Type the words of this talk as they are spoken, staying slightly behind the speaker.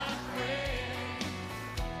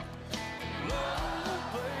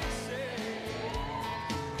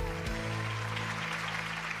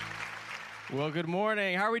Well, good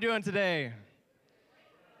morning. How are we doing today?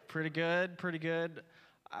 Pretty good, pretty good.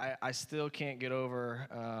 I still can't get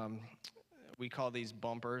over, we call these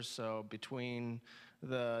bumpers, so between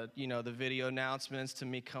the video announcements to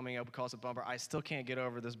me coming up, we call it a bumper. I still can't get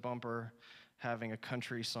over this bumper having a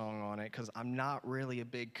country song on it because I'm not really a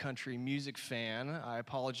big country music fan. I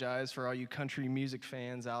apologize for all you country music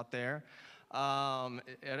fans out there. Did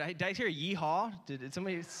I hear yeehaw? Did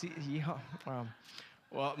somebody see yeehaw?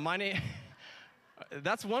 Well, my name...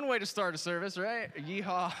 That's one way to start a service, right?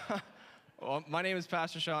 Yeehaw. Well, my name is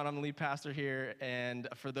Pastor Sean. I'm the lead pastor here. And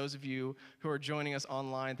for those of you who are joining us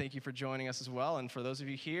online, thank you for joining us as well. And for those of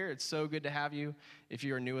you here, it's so good to have you. If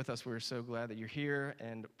you are new with us, we're so glad that you're here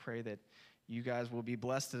and pray that you guys will be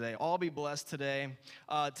blessed today. All be blessed today.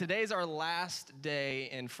 Today's our last day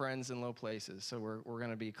in Friends in Low Places. So we're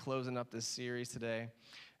going to be closing up this series today.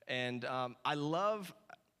 And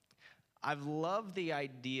I've loved the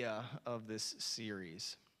idea of this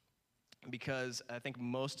series because I think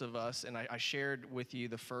most of us, and I shared with you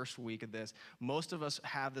the first week of this, most of us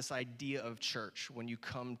have this idea of church. When you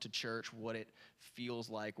come to church, what it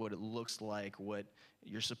feels like, what it looks like, what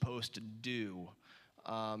you're supposed to do.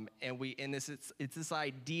 It's this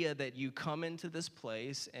idea that you come into this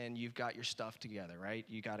place and you've got your stuff together, right?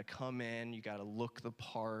 You got to come in, you got to look the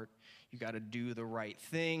part, you got to do the right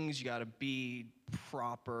things, you got to be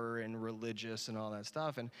proper and religious and all that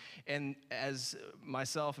stuff. And as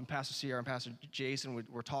myself and Pastor Sierra and Pastor Jason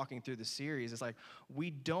were talking through the series, it's like we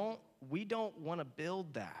don't want to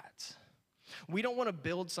build that. We don't want to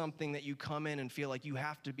build something that you come in and feel like you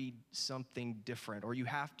have to be something different or you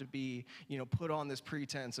have to be, put on this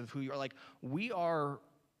pretense of who you are. Like, we are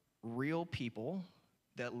real people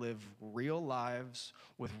that live real lives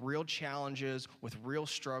with real challenges, with real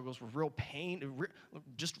struggles, with real pain,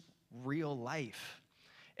 just real life.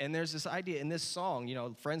 And there's this idea in this song,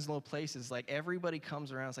 Friends in Low Places, like everybody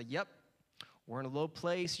comes around, it's like, yep, we're in a low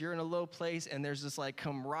place, you're in a low place, and there's this like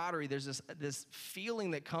camaraderie, there's this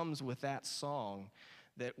feeling that comes with that song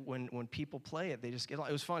that when people play it, they just get along.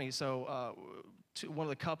 It was funny, so one of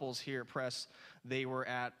the couples here at Press, they were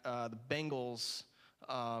at the Bengals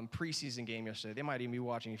preseason game yesterday. They might even be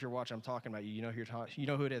watching. If you're watching, I'm talking about you. You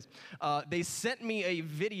know who it is. They sent me a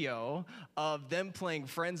video of them playing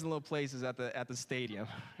Friends in Low Places at the stadium.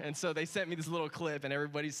 And so they sent me this little clip, and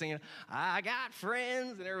everybody's singing, "I got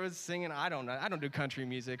friends," and everyone's singing. I don't do country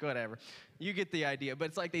music, whatever. You get the idea. But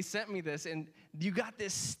it's like they sent me this, and you got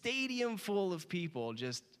this stadium full of people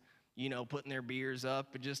just putting their beers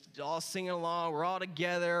up and just all singing along. We're all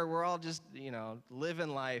together. We're all just, living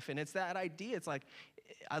life. And it's that idea. It's like,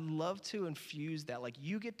 I'd love to infuse that. Like,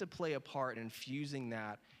 you get to play a part in infusing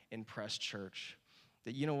that in Press Church.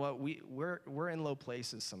 That, we're in low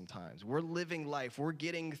places sometimes. We're living life. We're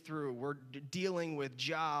getting through. We're dealing with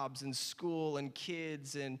jobs and school and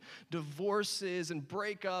kids and divorces and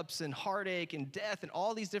breakups and heartache and death and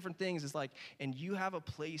all these different things. It's like, and you have a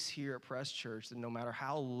place here at Press Church that no matter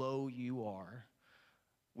how low you are,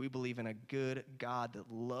 we believe in a good God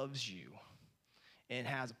that loves you and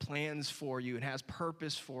has plans for you and has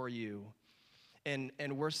purpose for you. And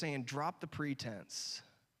we're saying, drop the pretense.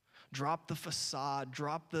 Drop the facade,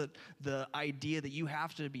 drop the idea that you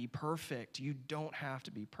have to be perfect. You don't have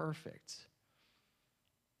to be perfect.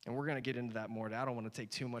 And we're going to get into that more. I don't want to take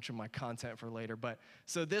too much of my content for later. But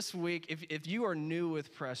so this week, if you are new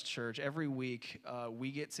with Press Church, every week we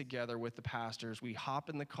get together with the pastors. We hop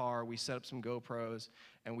in the car, we set up some GoPros,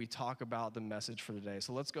 and we talk about the message for today.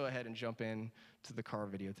 So let's go ahead and jump in to the car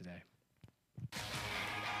video today.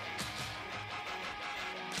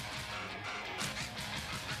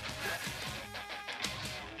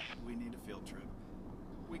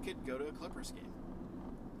 We could go to a Clippers game.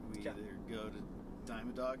 We either go to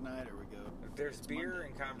Diamond Dog Night or we go... If there's beer Monday.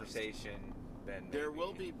 And conversation, then there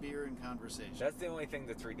will be beer and conversation. That's the only thing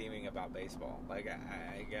that's redeeming about baseball. Like,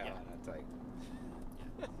 I it's like...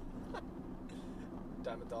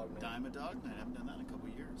 Diamond Dog Night. Diamond Dog Night. I haven't done that in a couple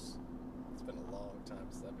years. It's been a long time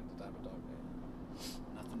since I've been to Diamond Dog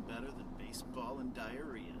Night. Nothing better than baseball and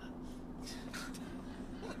diarrhea.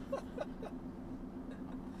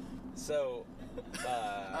 So,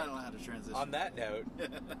 I don't know how to transition. On that note,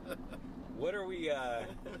 what are we talking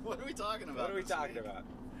about? What are we talking about?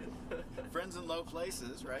 Friends in Low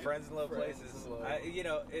Places, right? Friends in Low Places.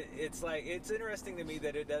 It's like, it's interesting to me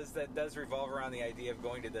that that does revolve around the idea of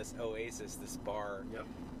going to this oasis, this bar. Yep.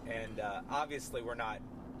 And obviously we're not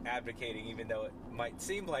advocating, even though it might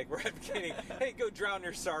seem like we're advocating, hey, go drown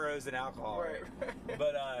your sorrows in alcohol. Right.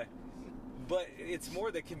 But it's more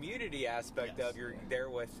the community aspect of you're there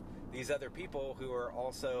with these other people who are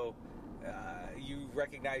also you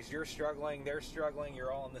recognize you're struggling, they're struggling,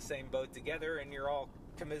 you're all in the same boat together, and you're all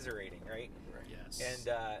commiserating, right? Yes.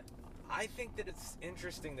 And I think that it's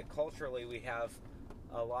interesting that culturally we have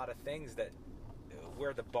a lot of things that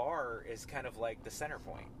where the bar is kind of like the center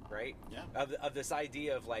point, right? Yeah. Of this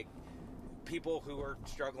idea of like people who are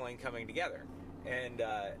struggling coming together. And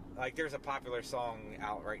like there's a popular song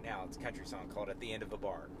out right now, it's a country song called At the End of a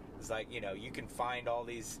Bar. It's like, you know, you can find all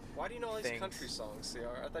these Why do you know all these things. country songs,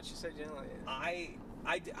 CR? I thought you said you didn't like it. I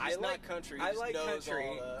He's like not country. He I just like knows country.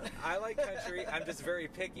 all the- I like country. I'm just very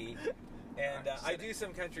picky, and Alright, I do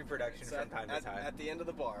some country production So from time to time. At the end of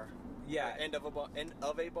the bar. Yeah. Or end of a bar. End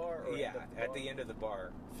of a bar. Or Yeah, end of the at bar? the end of the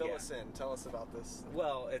bar. Fill Yeah. us in. Tell us about this.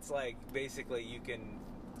 Well, it's like basically you can.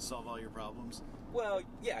 Solve all your problems. Well,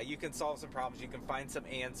 yeah, you can solve some problems. You can find some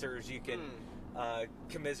answers. You can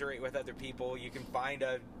commiserate with other people. You can find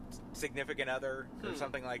a significant other or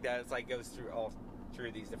something like that. It's like goes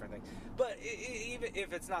through these different things. But even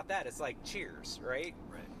if it's not that, it's like Cheers, right?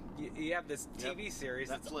 Right. You have this TV Yep. series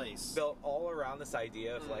That that's place. built all around this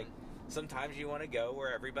idea of like sometimes you want to go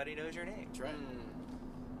where everybody knows your name. That's right.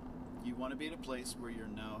 You want to be at a place where you're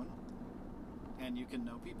known and you can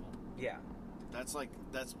know people. Yeah. That's like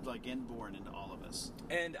inborn into all of us.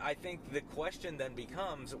 And I think the question then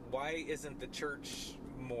becomes, why isn't the church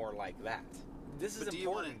more like that? This is But do you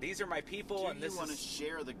important. wanna- These are my people, Do and you this want to is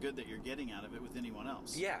share the good that you're getting out of it with anyone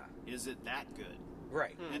else? yeah, Is it that good?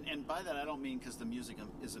 right. And by that I don't mean because the music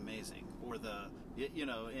is amazing or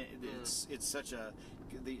it's such a.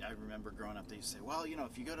 I remember growing up they used to say, well,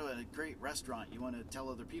 if you go to a great restaurant you want to tell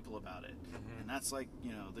other people about it, and that's like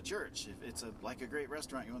the church. If it's like a great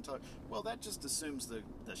restaurant you want to talk. Well, that just assumes the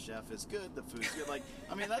chef is good, the food's good. Like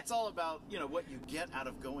I mean that's all about what you get out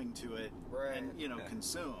of going to it Right. and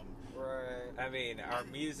consume. Right. I mean, our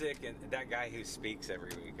music and that guy who speaks every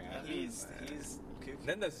week. He's kooky.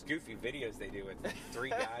 Then those goofy videos they do with 3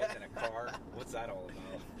 guys in a car. What's that all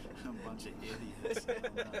about? A bunch of idiots. I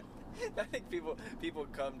don't know. I think people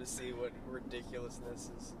come to see what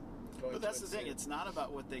ridiculousness is going But that's to the thing. ensue. It's not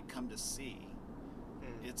about what they come to see.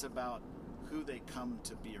 It's about who they come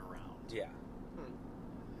to be around. Yeah.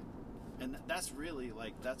 And that's really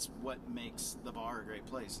that's what makes the bar a great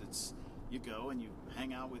place. It's you go and you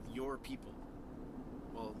hang out with your people.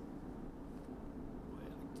 Well,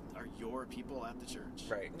 are your people at the church?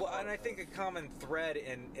 Right. Well, and I think a common thread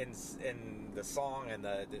in the song and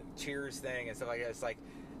the Cheers thing and stuff like that, it's like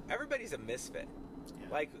everybody's a misfit. Yeah.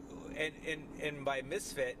 Like, and by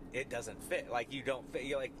misfit, it doesn't fit. Like you don't fit.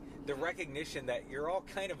 You're like the recognition that you're all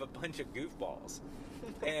kind of a bunch of goofballs,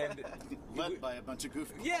 and Led by a bunch of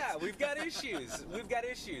goofballs. yeah, we've got issues. We've got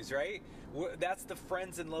issues, right? That's the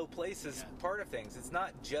friends in low places part of things. It's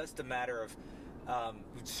not just a matter of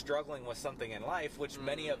struggling with something in life, which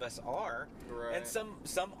many of us are, Right. and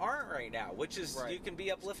some aren't right now. Which is Right. you can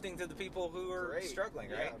be uplifting to the people who are Great. struggling,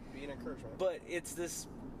 Yeah, right? be an encouragement. But it's this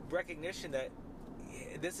recognition that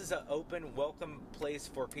this is an open, welcome place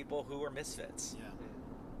for people who are misfits. Yeah.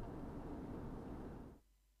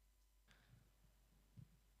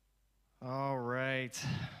 All right.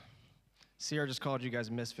 CR just called you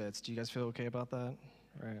guys misfits. Do you guys feel okay about that?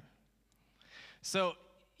 Right. So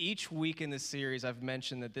each week in this series, I've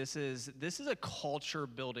mentioned that this is a culture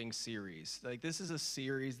building series. Like this is a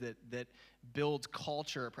series that builds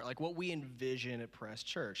culture, like what we envision at Press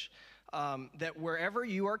Church. That wherever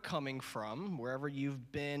you are coming from, wherever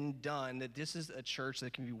you've been done, that this is a church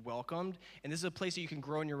that can be welcomed, and this is a place that you can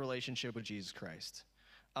grow in your relationship with Jesus Christ.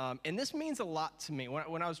 And this means a lot to me.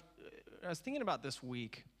 When I was thinking about this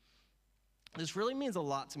week, this really means a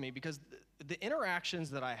lot to me because the interactions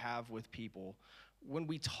that I have with people, when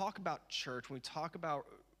we talk about church, when we talk about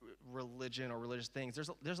religion or religious things,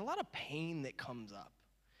 there's a lot of pain that comes up.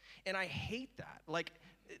 And I hate that. Like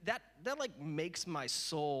that like makes my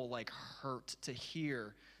soul like hurt to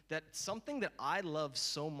hear that something that I love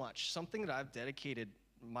so much, something that I've dedicated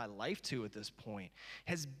my life to at this point,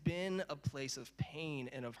 has been a place of pain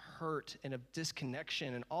and of hurt and of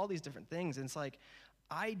disconnection and all these different things. And it's like,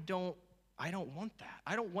 I don't want that.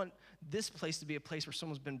 I don't want this place to be a place where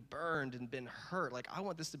someone's been burned and been hurt. Like, I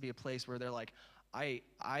want this to be a place where they're like, I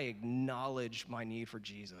acknowledge my need for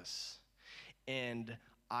Jesus. And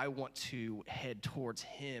I want to head towards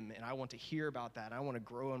him. And I want to hear about that. I want to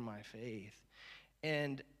grow in my faith.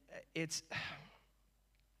 And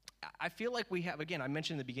I feel like we have, again, I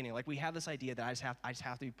mentioned in the beginning, like we have this idea that I just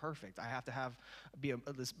have to be perfect. I have to be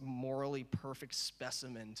this morally perfect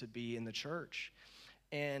specimen to be in the church.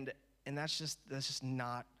 And that's just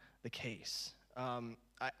not the case.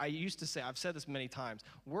 I used to say, I've said this many times,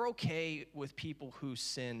 we're okay with people who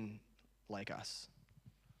sin like us.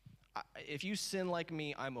 If you sin like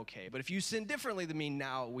me, I'm okay. But if you sin differently than me,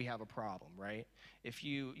 now we have a problem, right? If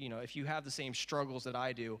if you have the same struggles that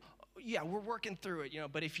I do, yeah, we're working through it,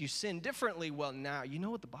 But if you sin differently, well, now you know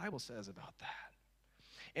what the Bible says about that.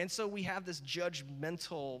 And so we have this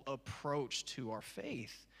judgmental approach to our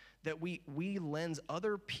faith that we lens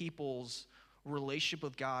other people's relationship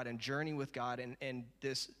with God and journey with God and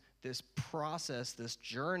this process, this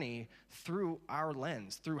journey through our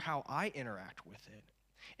lens, through how I interact with it.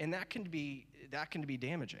 And that can be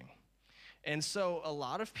damaging. And so a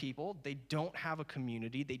lot of people, they don't have a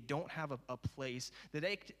community, they don't have a place that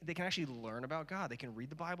they can actually learn about God. They can read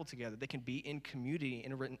the Bible together. They can be in community,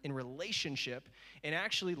 in relationship, and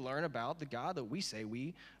actually learn about the God that we say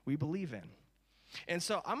we believe in. And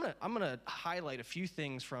so I'm gonna highlight a few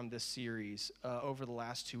things from this series over the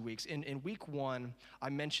last 2 weeks. In week 1, I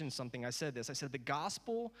mentioned something. I said the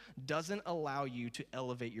gospel doesn't allow you to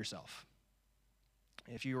elevate yourself.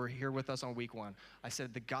 If you were here with us on week 1, I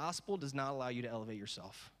said the gospel does not allow you to elevate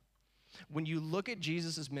yourself. When you look at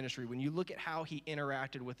Jesus' ministry, when you look at how he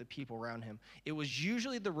interacted with the people around him, it was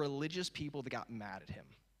usually the religious people that got mad at him.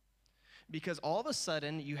 Because all of a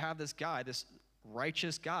sudden, you have this guy, this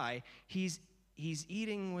righteous guy, he's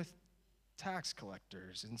eating with tax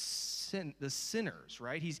collectors and the sinners,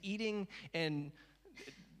 right? He's eating and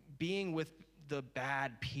being with the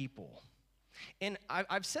bad people. And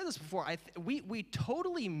I've said this before. We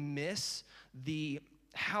totally miss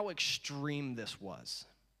how extreme this was.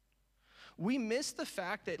 We miss the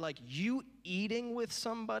fact that you eating with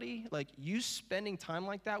somebody, you spending time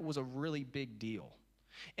like that was a really big deal.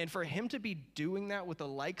 And for him to be doing that with the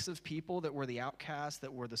likes of people that were the outcasts,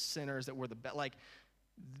 that were the sinners, that were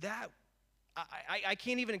that, I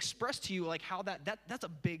can't even express to you how that's a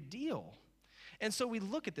big deal. And so we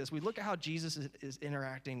look at this. We look at how Jesus is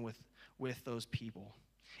interacting with those people.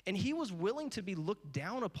 And he was willing to be looked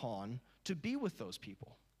down upon to be with those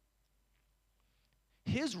people.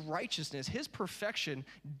 His righteousness, his perfection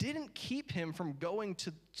didn't keep him from going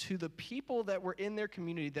to the people that were in their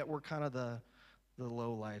community that were kind of the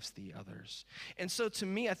low lives, the others. And so to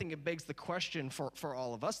me, I think it begs the question for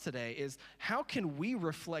all of us today is, how can we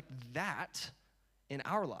reflect that in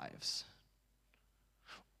our lives?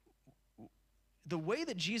 The way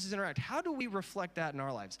that Jesus interacted, how do we reflect that in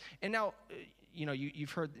our lives? And now,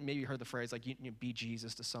 you've heard the phrase, you be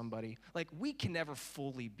Jesus to somebody. We can never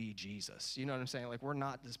fully be Jesus. You know what I'm saying? We're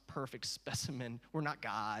not this perfect specimen. We're not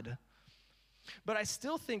God. But I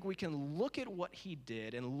still think we can look at what he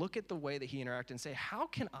did and look at the way that he interacted and say, how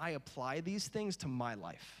can I apply these things to my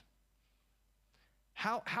life?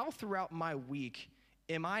 How throughout my week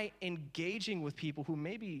am I engaging with people who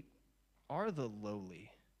maybe are the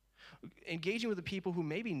lowly? Engaging with the people who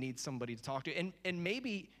maybe need somebody to talk to. And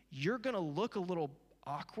maybe you're going to look a little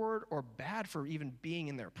awkward or bad for even being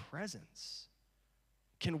in their presence.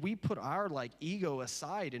 Can we put our ego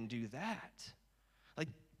aside and do that?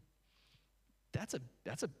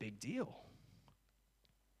 That's a big deal.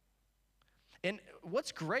 And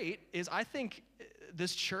what's great is I think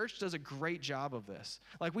this church does a great job of this.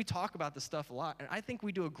 We talk about this stuff a lot, and I think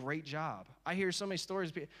we do a great job. I hear so many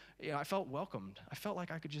stories. I felt welcomed. I felt like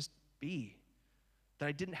I could just be. That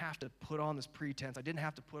I didn't have to put on this pretense. I didn't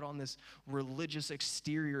have to put on this religious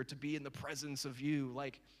exterior to be in the presence of you.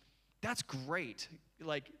 That's great.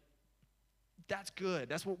 That's good.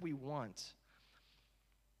 That's what we want.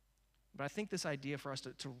 But I think this idea for us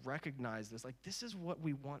to recognize this, this is what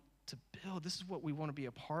we want to build. This is what we want to be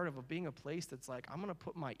a part of being a place that's I'm going to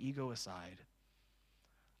put my ego aside.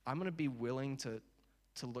 I'm going to be willing to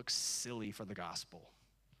look silly for the gospel.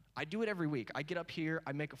 I do it every week. I get up here,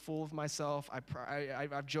 I make a fool of myself.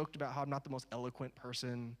 I've joked about how I'm not the most eloquent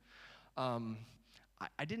person.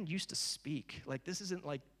 I didn't used to speak. This isn't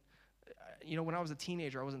when I was a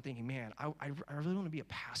teenager, I wasn't thinking, man, I really want to be a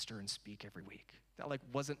pastor and speak every week. That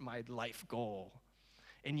wasn't my life goal.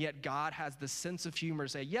 And yet God has this sense of humor to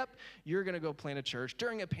say, yep, you're going to go plant a church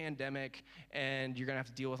during a pandemic, and you're going to have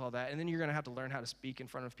to deal with all that, and then you're going to have to learn how to speak in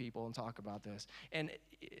front of people and talk about this. And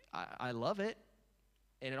I love it,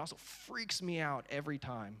 and it also freaks me out every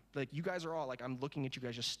time. You guys are all I'm looking at you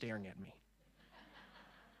guys just staring at me.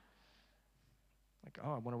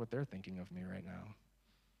 Oh, I wonder what they're thinking of me right now.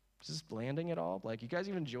 Is this landing at all? You guys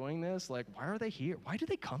even enjoying this? Why are they here? Why do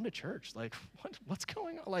they come to church? What's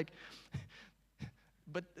going on?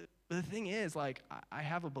 But the thing is, I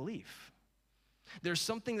have a belief. There's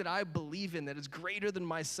something that I believe in that is greater than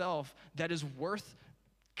myself, that is worth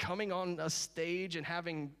coming on a stage and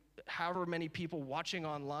having however many people watching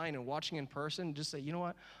online and watching in person just say, you know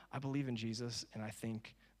what? I believe in Jesus, and I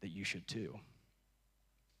think that you should too.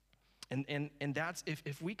 And that's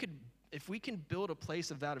if we can build a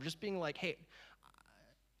place of that, of just being like, hey,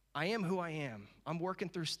 I am who I am. I'm working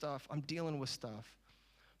through stuff. I'm dealing with stuff.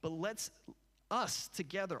 But let's us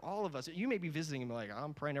together, all of us. You may be visiting and be like,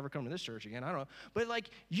 I'm probably never coming to this church again. I don't know. But like,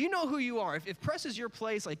 you know who you are. If Press is your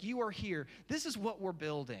place, like you are here. This is what we're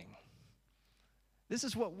building. This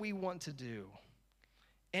is what we want to do.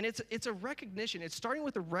 And it's a recognition. It's starting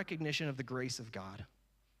with a recognition of the grace of God.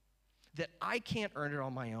 That I can't earn it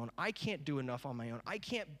on my own. I can't do enough on my own. I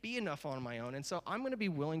can't be enough on my own. And so I'm going to be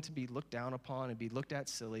willing to be looked down upon and be looked at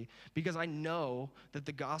silly because I know that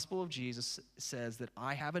the gospel of Jesus says that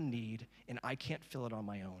I have a need and I can't fill it on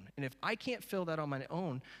my own. And if I can't fill that on my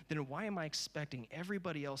own, then why am I expecting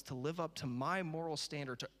everybody else to live up to my moral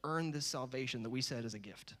standard to earn this salvation that we said is a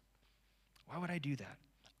gift? Why would I do that?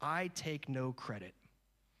 I take no credit.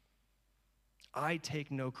 I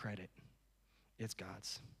take no credit. It's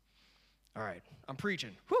God's. All right, I'm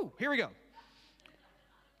preaching. Whew, here we go.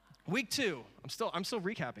 Week 2, I'm still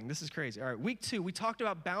recapping. This is crazy. All right, week 2, we talked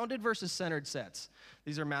about bounded versus centered sets.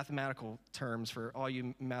 These are mathematical terms for all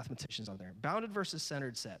you mathematicians out there. Bounded versus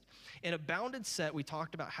centered set. In a bounded set, we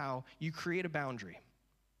talked about how you create a boundary.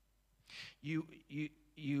 You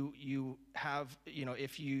have,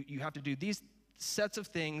 if you have to do these sets of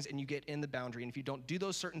things and you get in the boundary, and if you don't do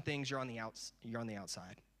those certain things, you're on the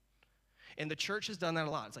outside. And the church has done that a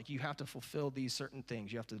lot. It's like you have to fulfill these certain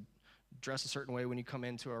things. You have to dress a certain way when you come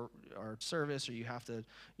into our service, or you have to,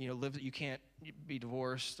 live. You can't be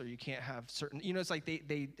divorced, or you can't have certain. It's like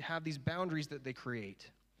they have these boundaries that they create.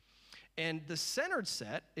 And the centered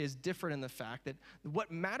set is different in the fact that what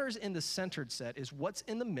matters in the centered set is what's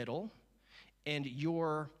in the middle, and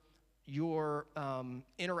your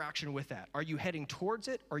interaction with that. Are you heading towards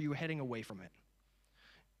it, or are you heading away from it?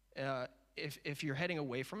 If you're heading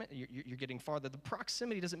away from it, you're getting farther. The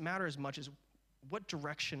proximity doesn't matter as much as what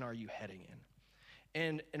direction are you heading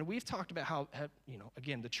in. And we've talked about how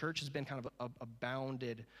again, the church has been kind of a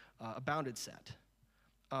bounded set.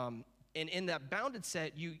 And in that bounded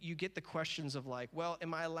set, you get the questions of like, well,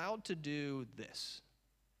 am I allowed to do this?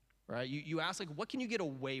 Right? You ask like, what can you get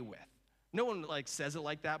away with? No one like says it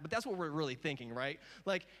like that, but that's what we're really thinking, right?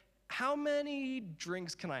 Like, how many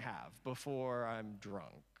drinks can I have before I'm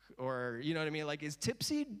drunk? Or, you know what I mean? Like, is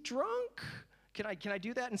tipsy drunk? Can I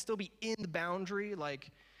do that and still be in the boundary?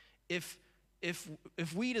 Like, if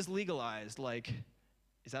weed is legalized, like,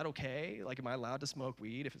 is that okay? Like, am I allowed to smoke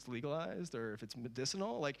weed if it's legalized or if it's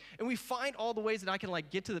medicinal? Like, and we find all the ways that I can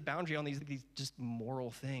like get to the boundary on these just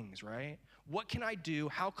moral things, right? What can I do?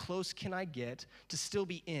 How close can I get to still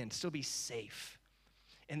be in, to still be safe?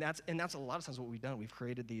 And that's a lot of times what we've done. We've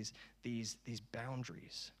created these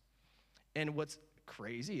boundaries. And what's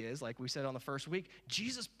crazy is, like we said on the first week,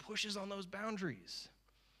 Jesus pushes on those boundaries.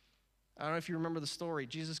 I don't know if you remember the story.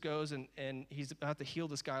 Jesus goes and he's about to heal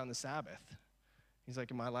this guy on the Sabbath. He's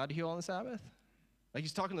like, am I allowed to heal on the Sabbath? Like,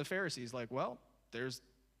 he's talking to the Pharisees, like, well, there's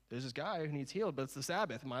this guy who needs healed, but it's the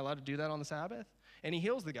Sabbath. Am I allowed to do that on the Sabbath? And he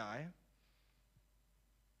heals the guy.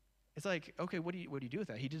 It's like, okay, what do you do with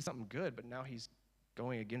that? He did something good, but now he's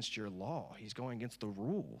going against your law. He's going against the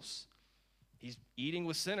rules. He's eating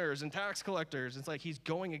with sinners and tax collectors. It's like he's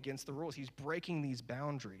going against the rules. He's breaking these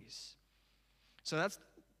boundaries. So that's,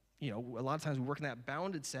 a lot of times we work in that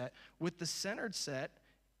bounded set. With the centered set,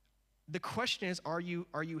 the question is, are you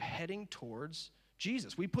heading towards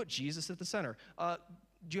Jesus? We put Jesus at the center.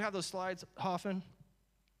 Do you have those slides, Hoffman?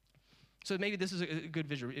 So maybe this is a good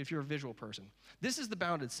visual if you're a visual person. This is the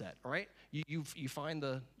bounded set, all right? You find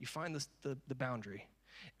the boundary.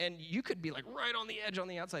 And you could be like right on the edge on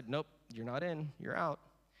the outside. Nope, you're not in, you're out.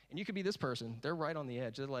 And you could be this person. They're right on the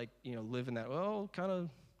edge. They're like, live in that,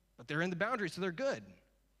 but they're in the boundary, so they're good.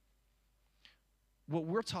 What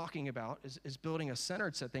we're talking about is building a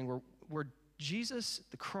centered set thing where Jesus,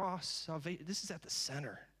 the cross, salvation, this is at the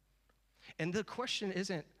center. And the question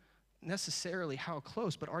isn't necessarily how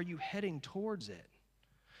close, but are you heading towards it?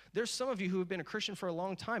 There's some of you who have been a Christian for a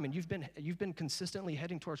long time, and you've been consistently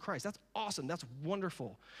heading towards Christ. That's awesome. That's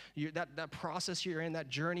wonderful. That process you're in, that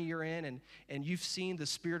journey you're in, and you've seen the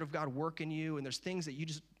Spirit of God work in you, and there's things that you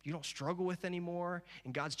don't struggle with anymore,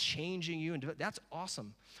 and God's changing you, and that's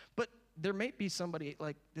awesome. But there may be somebody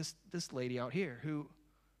like this lady out here who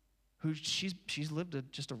she's lived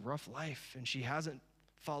just a rough life, and she hasn't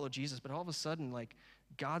followed Jesus, but all of a sudden, like,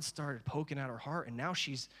 God started poking at her heart, and now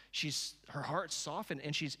her heart's softened,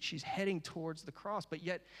 and she's heading towards the cross, but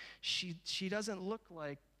yet she doesn't look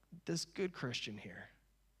like this good Christian here.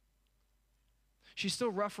 She's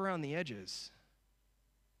still rough around the edges.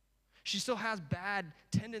 She still has bad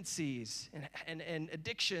tendencies and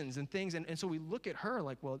addictions and things, and so we look at her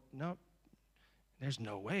like, well, no, there's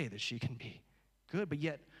no way that she can be good. But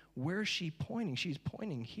yet, where is she pointing? She's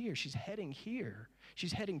pointing here. She's heading here.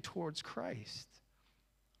 She's heading towards Christ.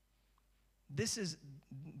 This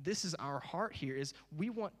is our heart here, is we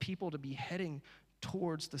want people to be heading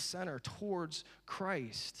towards the center, towards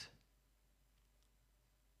Christ.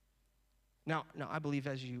 Now I believe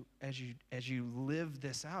as you live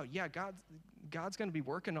this out, yeah, God's going to be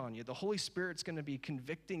working on you. The Holy Spirit's going to be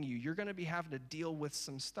convicting you. You're going to be having to deal with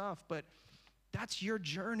some stuff, but that's your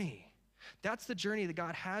journey. That's the journey that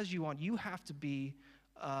God has you on. You have to be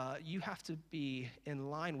in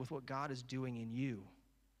line with what God is doing in you.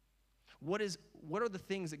 What are the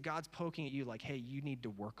things that God's poking at you like, hey, you need to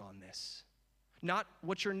work on this? Not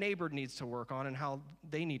what your neighbor needs to work on and how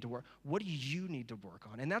they need to work. What do you need to work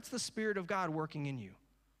on? And that's the Spirit of God working in you.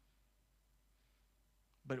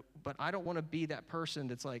 But I don't want to be that person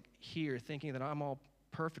that's like here thinking that I'm all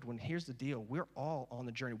perfect, when here's the deal. We're all on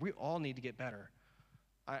the journey. We all need to get better.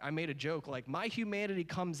 I made a joke, like, my humanity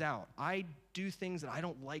comes out. I do things that I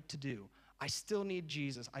don't like to do. I still need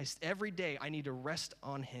Jesus. Every day I need to rest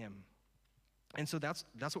on him. And so that's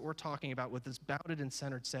what we're talking about with this Bounded and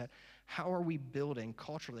Centered set. How are we building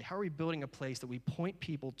culturally? How are we building a place that we point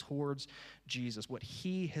people towards Jesus, what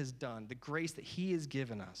he has done, the grace that he has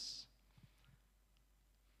given us?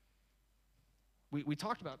 We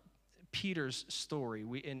talked about Peter's story.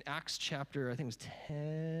 In Acts chapter, I think it was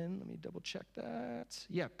 10. Let me double check that.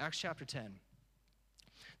 Yeah, Acts chapter 10.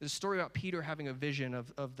 There's a story about Peter having a vision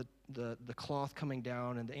of the cloth coming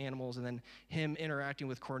down and the animals, and then him interacting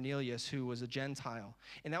with Cornelius, who was a Gentile.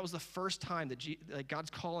 And that was the first time that God's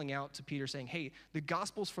calling out to Peter saying, hey, the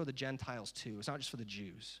gospel's for the Gentiles too. It's not just for the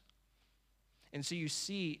Jews. And so you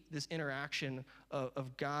see this interaction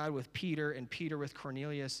of God with Peter and Peter with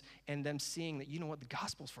Cornelius, and them seeing that, you know what, the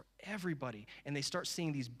gospel's for everybody. And they start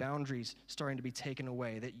seeing these boundaries starting to be taken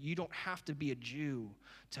away, that you don't have to be a Jew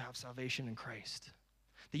to have salvation in Christ.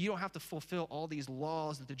 That you don't have to fulfill all these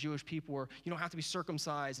laws that the Jewish people were. You don't have to be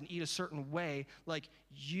circumcised and eat a certain way. Like,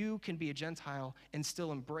 you can be a Gentile and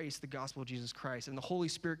still embrace the gospel of Jesus Christ. And the Holy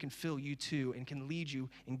Spirit can fill you too and can lead you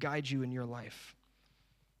and guide you in your life.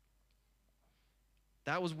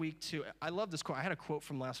 That was week 2. I love this quote. I had a quote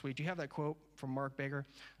from last week. Do you have that quote from Mark Baker?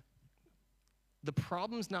 The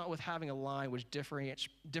problem's not with having a line which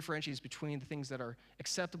differentiates between the things that are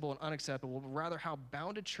acceptable and unacceptable, but rather how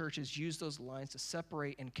bounded churches use those lines to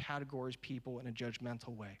separate and categorize people in a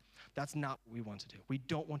judgmental way. That's not what we want to do. We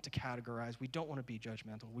don't want to categorize. We don't want to be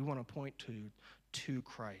judgmental. We want to point to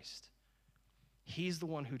Christ. He's the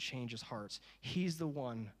one who changes hearts. He's the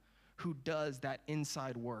one who does that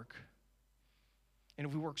inside work. And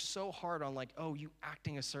if we work so hard on, like, oh, you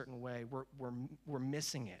acting a certain way, we're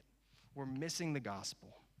missing it. We're missing the gospel.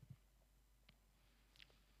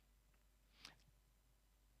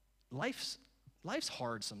 Life's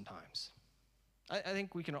hard sometimes. I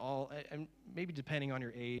think we can all, and maybe depending on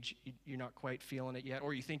your age, you're not quite feeling it yet,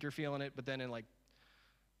 or you think you're feeling it, but then in, like,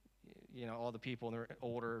 you know, all the people, and they're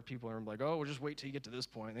older people are like, oh, we'll just wait till you get to this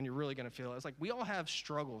point, and then you're really going to feel it. It's like we all have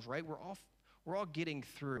struggles, right? We're all getting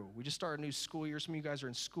through. We just started a new school year. Some of you guys are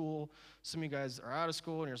in school. Some of you guys are out of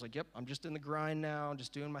school, and you're just like, yep, I'm just in the grind now. I'm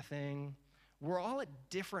just doing my thing. We're all at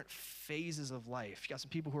different phases of life. You got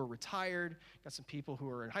some people who are retired. You got some people who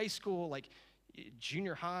are in high school, like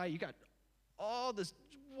junior high. You got all this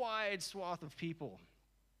wide swath of people.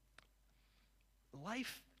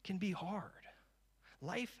 Life can be hard.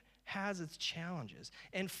 Life has its challenges.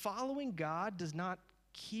 And following God does not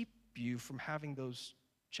keep you from having those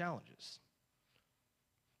challenges.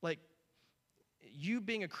 Like, you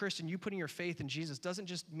being a Christian, you putting your faith in Jesus doesn't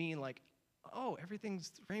just mean like, oh,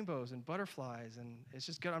 everything's rainbows and butterflies and it's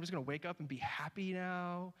just good. I'm just going to wake up and be happy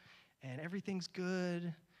now and everything's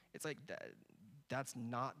good. It's like that's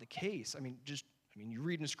not the case. I mean, you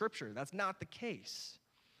read in Scripture, that's not the case.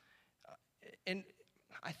 And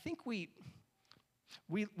I think we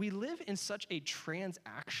live in such a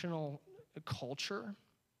transactional culture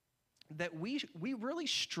that we really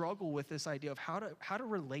struggle with this idea of how to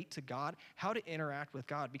relate to God, how to interact with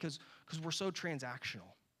God, because we're so transactional.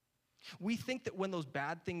 We think that when those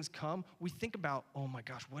bad things come, we think about, oh my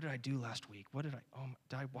gosh, what did I do last week? Did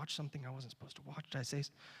I watch something I wasn't supposed to watch? Did I say?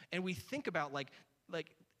 And we think about like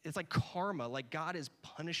it's like karma, like God is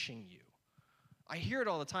punishing you. I hear it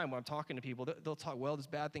all the time when I'm talking to people. They'll talk, well, this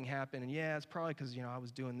bad thing happened, and yeah, it's probably because, I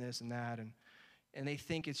was doing this and that, and they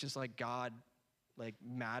think it's just like God, like,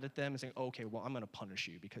 mad at them and saying, okay, well, I'm going to punish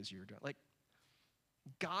you because you're doing, like,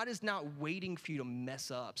 God is not waiting for you to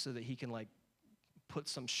mess up so that he can, like, put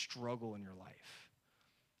some struggle in your life.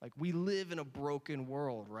 Like, we live in a broken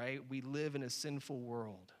world, right? We live in a sinful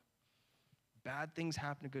world. Bad things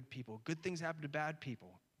happen to good people. Good things happen to bad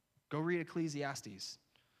people. Go read Ecclesiastes.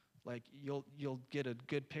 Like, you'll get a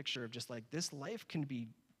good picture of just like this life can be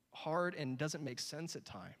hard and doesn't make sense at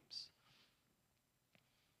times.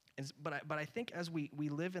 But I think as we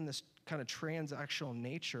live in this kind of transactional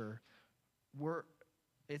nature,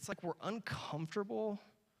 it's like we're uncomfortable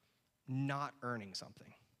not earning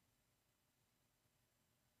something.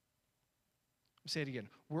 Say it again.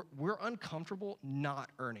 We're uncomfortable not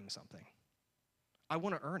earning something. I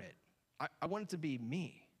want to earn it. I want it to be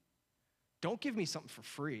me. Don't give me something for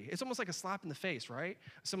free. It's almost like a slap in the face, right?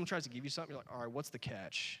 Someone tries to give you something, you're like, all right, what's the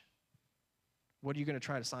catch? What are you going to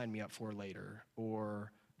try to sign me up for later?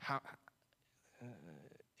 Or how?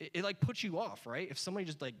 It like puts you off, right? If somebody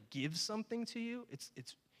just like gives something to you, it's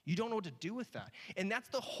you don't know what to do with that. And that's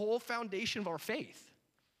the whole foundation of our faith.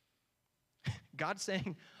 God's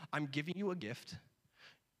saying, I'm giving you a gift.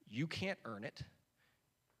 You can't earn it.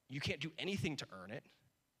 You can't do anything to earn it.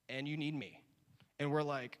 And you need me. And we're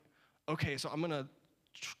like, okay, so I'm going to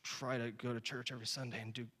try to go to church every Sunday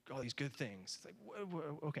and do all these good things. It's like,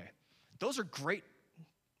 okay. Those are great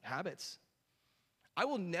habits. I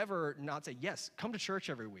will never not say, yes, come to church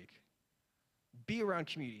every week. Be around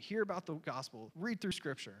community. Hear about the gospel. Read through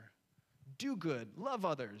scripture. Do good. Love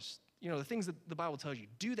others. You know, the things that the Bible tells you.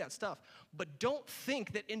 Do that stuff. But don't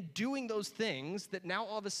think that in doing those things that now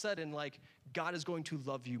all of a sudden, like, God is going to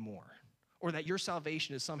love you more. Or that your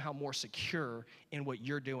salvation is somehow more secure in what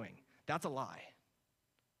you're doing. That's a lie.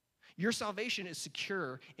 Your salvation is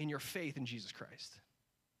secure in your faith in Jesus Christ.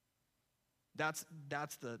 That's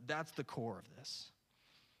the core of this.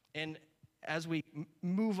 And as we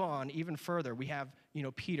move on even further, we have,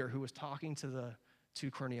 Peter, who was talking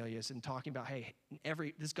to Cornelius and talking about, hey,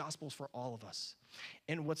 this gospel is for all of us.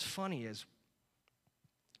 And what's funny is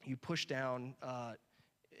you push down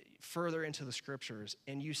further into the scriptures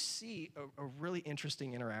and you see a really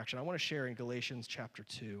interesting interaction. I want to share in Galatians chapter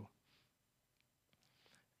 2.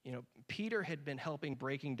 Peter had been helping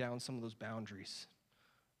breaking down some of those boundaries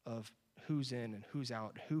of who's in and who's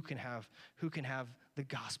out, who can have the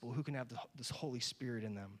gospel, who can have this Holy Spirit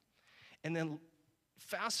in them. And then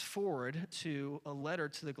fast forward to a letter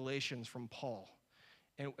to the Galatians from Paul.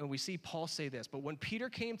 And we see Paul say this, but when Peter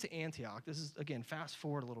came to Antioch, this is, again, fast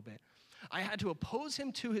forward a little bit, I had to oppose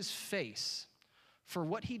him to his face, for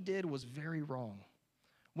what he did was very wrong.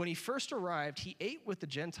 When he first arrived, he ate with the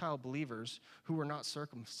Gentile believers who were not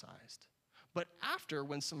circumcised. But after,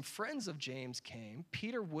 when some friends of James came,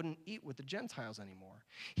 Peter wouldn't eat with the Gentiles anymore.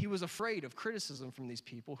 He was afraid of criticism from these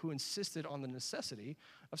people who insisted on the necessity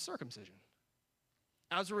of circumcision.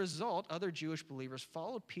 As a result, other Jewish believers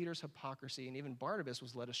followed Peter's hypocrisy, and even Barnabas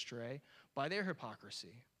was led astray by their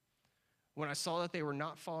hypocrisy. When I saw that they were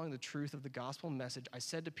not following the truth of the gospel message, I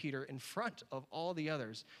said to Peter in front of all the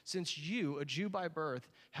others, since you, a Jew by birth,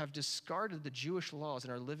 have discarded the Jewish laws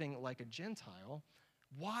and are living like a Gentile,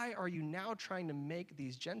 why are you now trying to make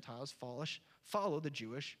these Gentiles follow the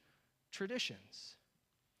Jewish traditions?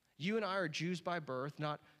 You and I are Jews by birth,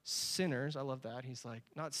 not sinners. I love that. He's like,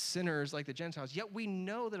 not sinners like the Gentiles. Yet we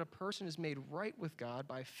know that a person is made right with God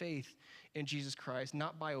by faith in Jesus Christ,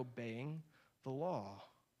 not by obeying the law.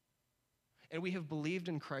 And we have believed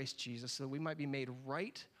in Christ Jesus so that we might be made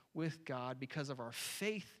right with God because of our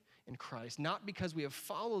faith in Christ, not because we have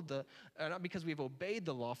not because we have obeyed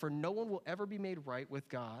the law, for no one will ever be made right with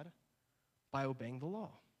God by obeying the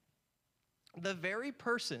law. The very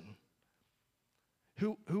person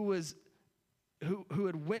who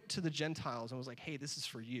had went to the Gentiles and was like, hey, this is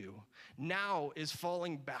for you, now is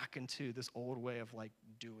falling back into this old way of like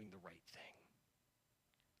doing the right thing.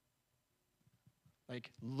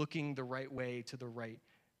 Like looking the right way to the right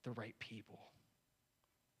people.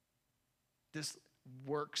 This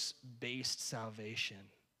works-based salvation.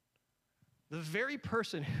 The very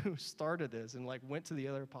person who started this and like went to the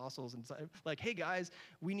other apostles and said, like, hey guys,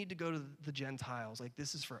 we need to go to the Gentiles. Like,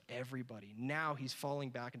 this is for everybody. Now he's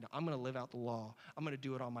falling back into, I'm going to live out the law. I'm going to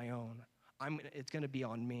do it on my own. It's going to be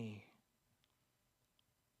on me.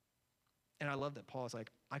 And I love that Paul is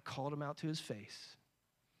like, I called him out to his face.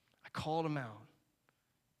 I called him out.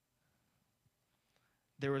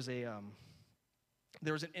 There was an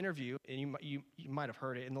interview, and you might have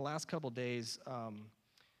heard it. In the last couple of days,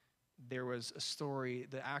 there was a story.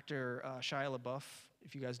 The actor Shia LaBeouf,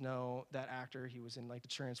 if you guys know that actor, he was in like the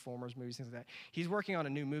Transformers movies, things like that. He's working on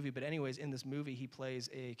a new movie, but anyways, in this movie, he plays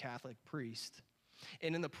a Catholic priest.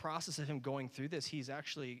 And in the process of him going through this, he's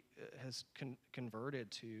actually has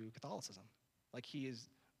converted to Catholicism. Like, he is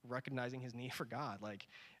recognizing his need for God. Like,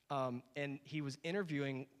 and he was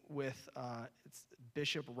interviewing with it's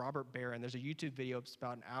Bishop Robert Barron. There's a YouTube video. It's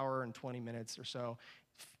about an hour and 20 minutes or so.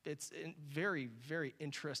 It's a very, very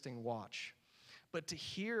interesting watch. But to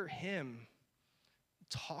hear him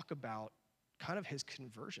talk about kind of his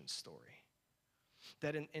conversion story,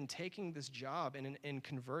 that in taking this job and in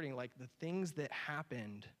converting, like the things that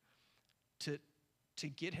happened to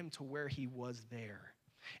get him to where he was there.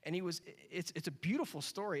 And it's a beautiful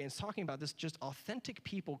story, and it's talking about this just authentic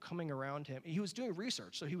people coming around him. He was doing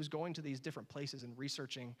research, so he was going to these different places and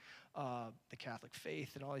researching the Catholic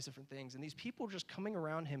faith and all these different things. And these people were just coming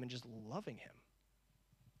around him and just loving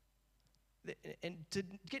him. And to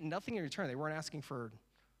get nothing in return, they weren't asking for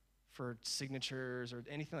signatures or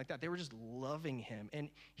anything like that. They were just loving him. And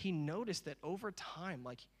he noticed that over time,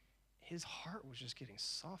 like his heart was just getting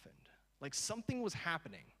softened. Like something was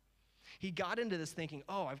happening. He got into this thinking,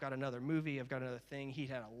 oh, I've got another movie, I've got another thing. He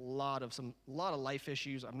had a lot of life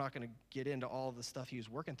issues. I'm not going to get into all of the stuff he was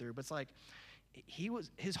working through, but it's like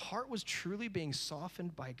his heart was truly being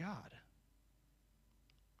softened by God.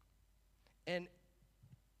 And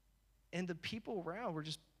the people around were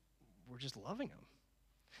just loving him.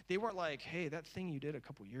 They weren't like, hey, that thing you did a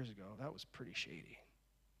couple years ago, that was pretty shady.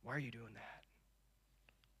 Why are you doing that?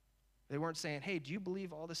 They weren't saying, hey, do you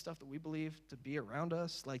believe all this stuff that we believe to be around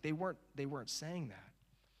us? Like they weren't saying that.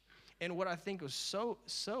 And what I think was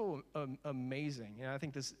so amazing, I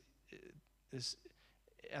think this is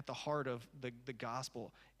at the heart of the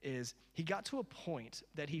gospel, is he got to a point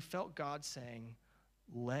that he felt God saying,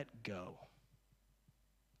 let go.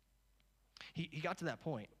 He got to that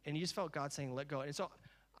point, and he just felt God saying, let go. And so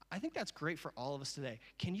I think that's great for all of us today.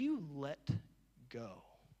 Can you let go?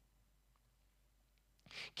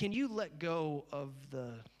 Can you let go of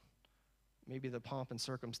maybe the pomp and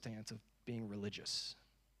circumstance of being religious?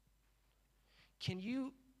 Can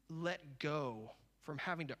you let go from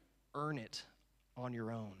having to earn it on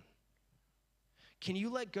your own? Can you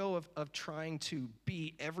let go of trying to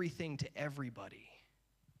be everything to everybody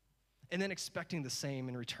and then expecting the same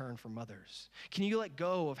in return from others? Can you let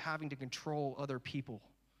go of having to control other people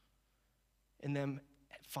and them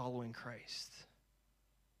following Christ?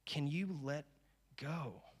 Can you let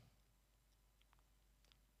go?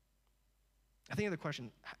 I think of the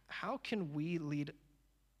question, how can we lead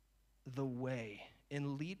the way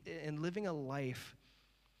in living a life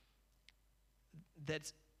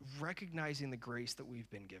that's recognizing the grace that we've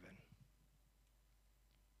been given?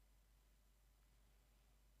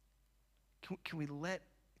 Can we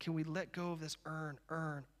let go of this earn,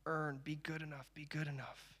 be good enough,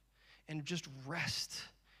 and just rest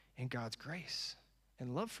in God's grace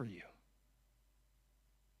and love for you?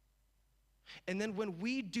 And then when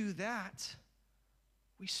we do that,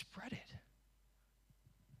 we spread it.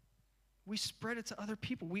 We spread it to other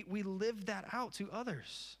people. We live that out to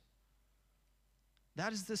others.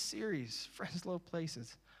 That is the series, Friends, Low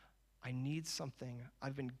Places. I need something.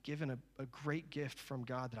 I've been given a great gift from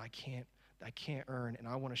God that I can't earn, and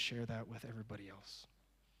I want to share that with everybody else.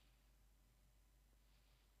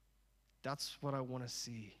 That's what I want to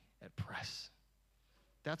see at Press.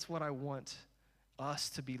 That's what I want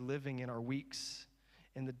us to be living in our weeks,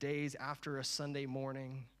 in the days after a Sunday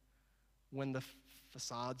morning when the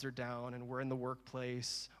facades are down and we're in the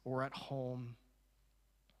workplace or at home,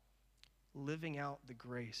 living out the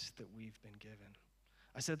grace that we've been given.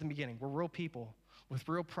 I said at the beginning, we're real people with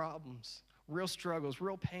real problems, real struggles,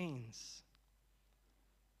 real pains.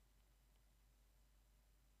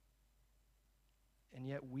 And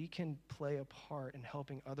yet we can play a part in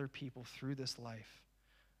helping other people through this life.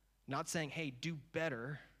 Not saying, hey, do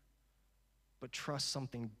better, but trust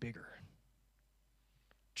something bigger.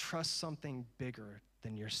 Trust something bigger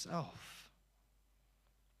than yourself.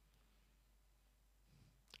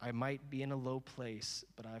 I might be in a low place,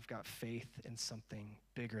 but I've got faith in something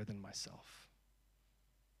bigger than myself.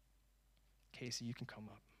 Casey, you can come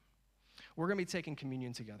up. We're going to be taking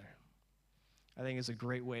communion together. I think it's a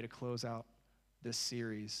great way to close out this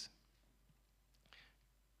series.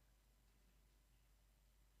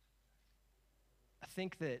 I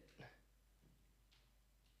think that,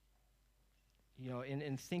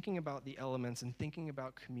 in thinking about the elements and thinking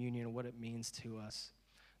about communion and what it means to us,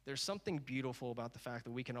 there's something beautiful about the fact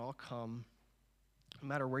that we can all come, no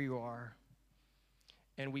matter where you are,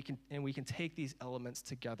 and we can take these elements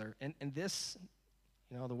together. And this,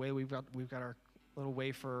 the way we've got our little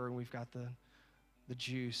wafer and we've got the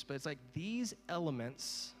juice, but it's like these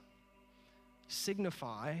elements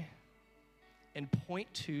signify and point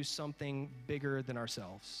to something bigger than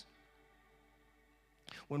ourselves.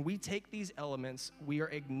 When we take these elements, we are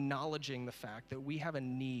acknowledging the fact that we have a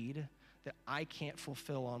need that I can't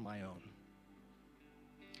fulfill on my own.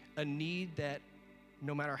 A need that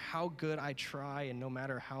no matter how good I try and no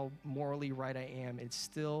matter how morally right I am, it's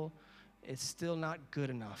still it's still not good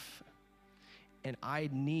enough. And I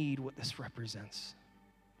need what this represents.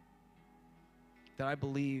 That I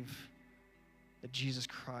believe that Jesus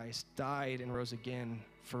Christ died and rose again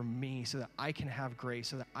for me so that I can have grace,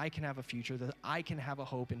 so that I can have a future, that I can have a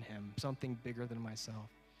hope in him, something bigger than myself.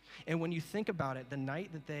 And when you think about it, the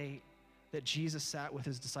night that Jesus sat with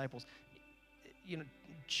his disciples, you know,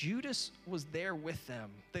 Judas was there with them.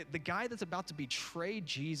 The guy that's about to betray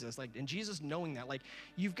Jesus, and Jesus knowing that,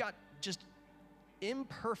 you've got just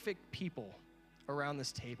imperfect people around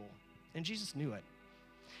this table. And Jesus knew it.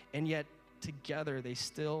 And yet together they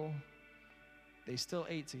still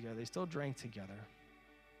ate together. They still drank together.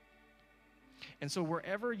 And so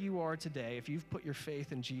wherever you are today, if you've put your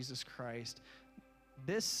faith in Jesus Christ,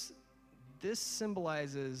 this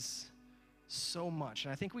symbolizes so much.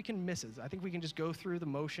 And I think we can miss it. I think we can just go through the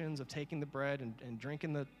motions of taking the bread and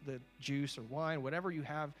drinking the juice or wine, whatever you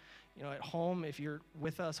have, at home. If you're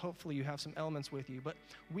with us, hopefully you have some elements with you. But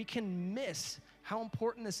we can miss how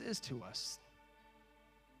important this is to us.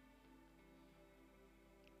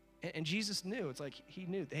 And Jesus knew. It's like he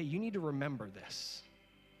knew, hey, you need to remember this.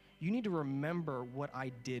 You need to remember what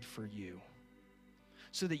I did for you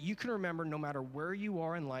so that you can remember no matter where you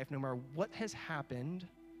are in life, no matter what has happened,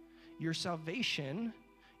 your salvation,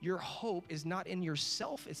 your hope is not in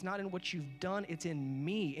yourself. It's not in what you've done. It's in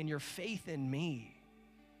me, in your faith in me.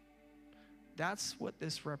 That's what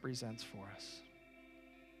this represents for us.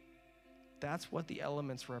 That's what the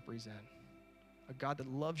elements represent. A God that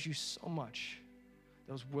loves you so much,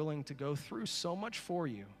 that was willing to go through so much for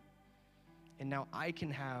you. And now I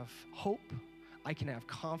can have hope. I can have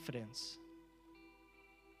confidence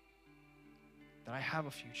that I have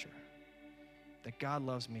a future, that God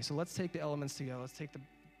loves me. So let's take the elements together. Let's take the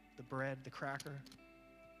bread, the cracker,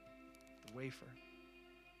 the wafer.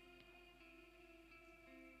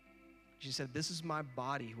 Jesus said, this is my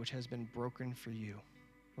body which has been broken for you.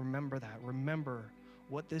 Remember that. Remember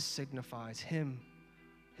what this signifies, him,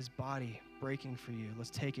 his body breaking for you.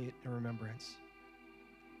 Let's take it in remembrance.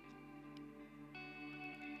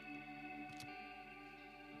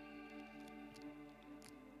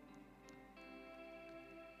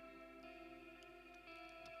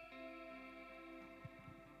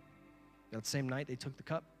 That same night, they took the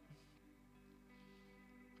cup.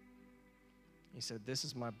 He said, this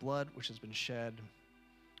is my blood, which has been shed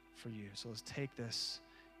for you. So let's take this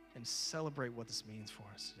and celebrate what this means for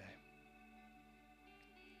us today.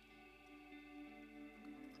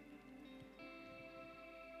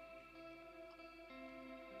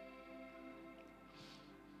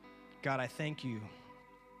 God, I thank you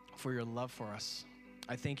for your love for us.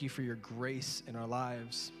 I thank you for your grace in our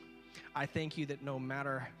lives. I thank you that no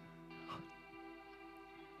matter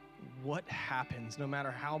what happens, no matter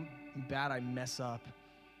how bad I mess up,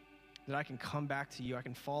 that I can come back to you. I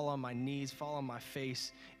can fall on my knees, fall on my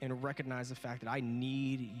face, and recognize the fact that I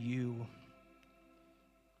need you.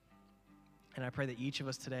 And I pray that each of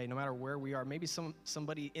us today, no matter where we are, maybe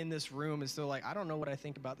somebody in this room is still like, I don't know what I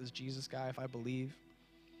think about this Jesus guy if I believe.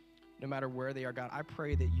 No matter where they are, God, I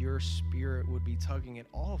pray that your spirit would be tugging at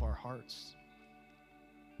all of our hearts.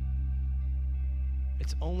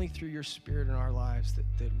 It's only through your spirit in our lives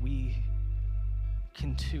that we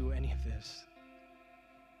can do any of this.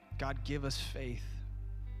 God, give us faith.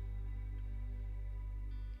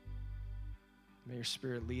 May your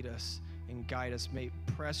spirit lead us and guide us. May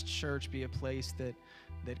Press Church be a place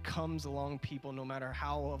that comes along people no matter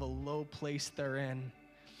how of a low place they're in,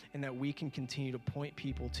 and that we can continue to point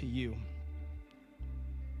people to you.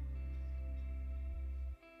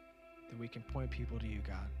 That we can point people to you,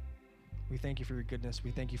 God. We thank you for your goodness.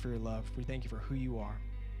 We thank you for your love. We thank you for who you are.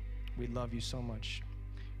 We love you so much.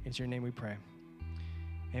 In your name we pray.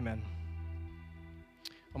 Amen.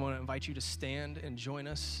 I'm going to invite you to stand and join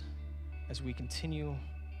us as we continue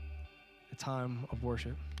the time of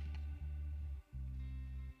worship.